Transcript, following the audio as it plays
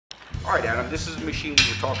All right, Adam, this is the machine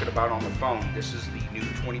we were talking about on the phone. This is the new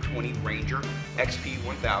 2020 Ranger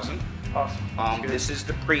XP1000. Awesome. This is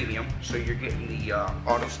the premium, so you're getting the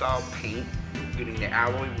auto style paint, getting the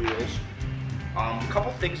alloy wheels. A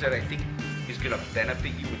couple things that I think is going to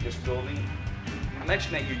benefit you with this building. I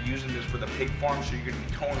mentioned that you're using this for the pig farm, so you're going to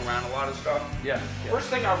be towing around a lot of stuff. Yeah. First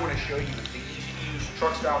thing I want to show you is the easy-to-use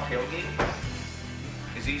truck-style tailgate.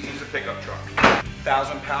 As easy as a pickup truck.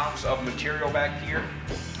 1,000 pounds of material back here,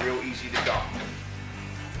 real easy to dock.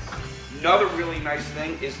 Another really nice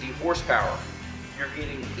thing is the horsepower. You're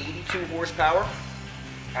getting 82 horsepower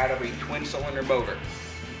out of a twin-cylinder motor.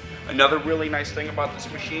 Another really nice thing about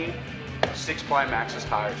this machine, 6-ply Maxxis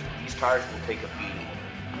tires. These tires will take a beating.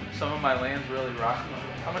 Some of my land's really rocky.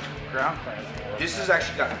 How much ground clearance? This has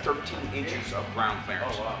actually got 13 inches of ground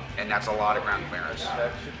clearance. Oh, wow. And that's a lot of ground clearance.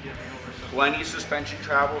 That should get me over some. Plenty of suspension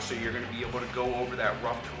travel, so you're going to be able to go over that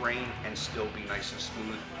rough terrain and still be nice and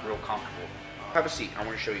smooth, real comfortable. Have a seat. I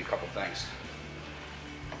want to show you a couple things.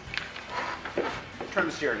 Turn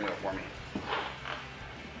the steering wheel for me.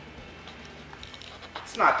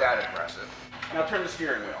 It's not that impressive. Now turn the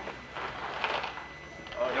steering wheel.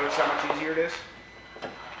 Notice how much easier it is?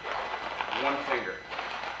 One finger.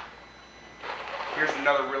 Here's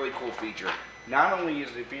another really cool feature. Not only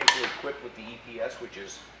is the vehicle equipped with the EPS, which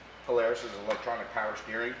is Polaris' electronic power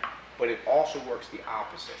steering, but it also works the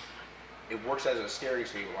opposite. It works as a steering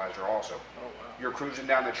stabilizer also. Oh, wow. You're cruising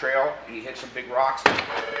down the trail and you hit some big rocks.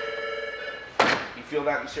 You feel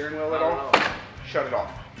that in the steering wheel at all? Shut it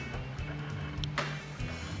off.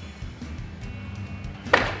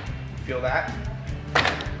 Feel that?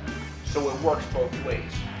 So it works both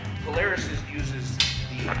ways. Polaris uses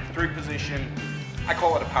the 3-position, I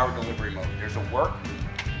call it a power delivery mode. There's a work,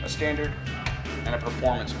 a standard, and a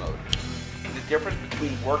performance mode. The difference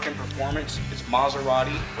between work and performance is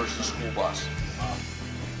Maserati versus school bus.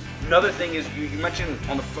 Another thing is, you mentioned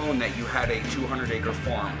on the phone that you had a 200-acre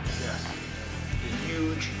farm. Yes. A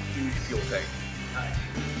huge, huge fuel tank.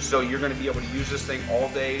 Nice. So you're going to be able to use this thing all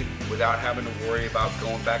day without having to worry about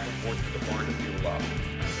going back and forth to the barn to fuel up.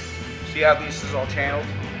 See how this is all channeled?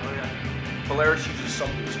 Oh, yeah. Polaris uses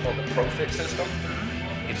something that's called the ProFit system.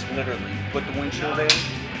 It's literally, you put the windshield in,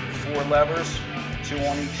 4 levers, 2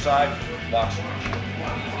 on each side, locks the windshield.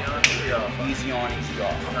 Easy on, easy off. Easy on, easy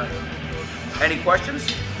off. Nice. Any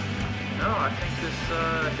questions? No, I think this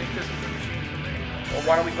is the machine for me. Well,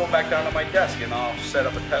 why don't we go back down to my desk and I'll set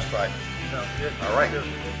up a test ride. Sounds good. All right. Good.